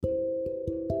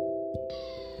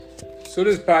So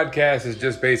this podcast is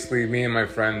just basically me and my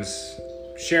friends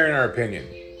sharing our opinion.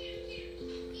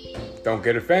 Don't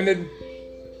get offended.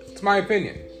 It's my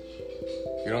opinion.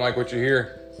 You don't like what you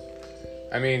hear?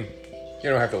 I mean, you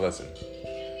don't have to listen.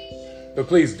 But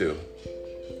please do.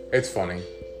 It's funny.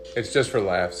 It's just for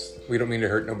laughs. We don't mean to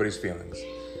hurt nobody's feelings.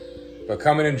 But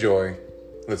come and enjoy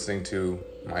listening to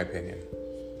my opinion.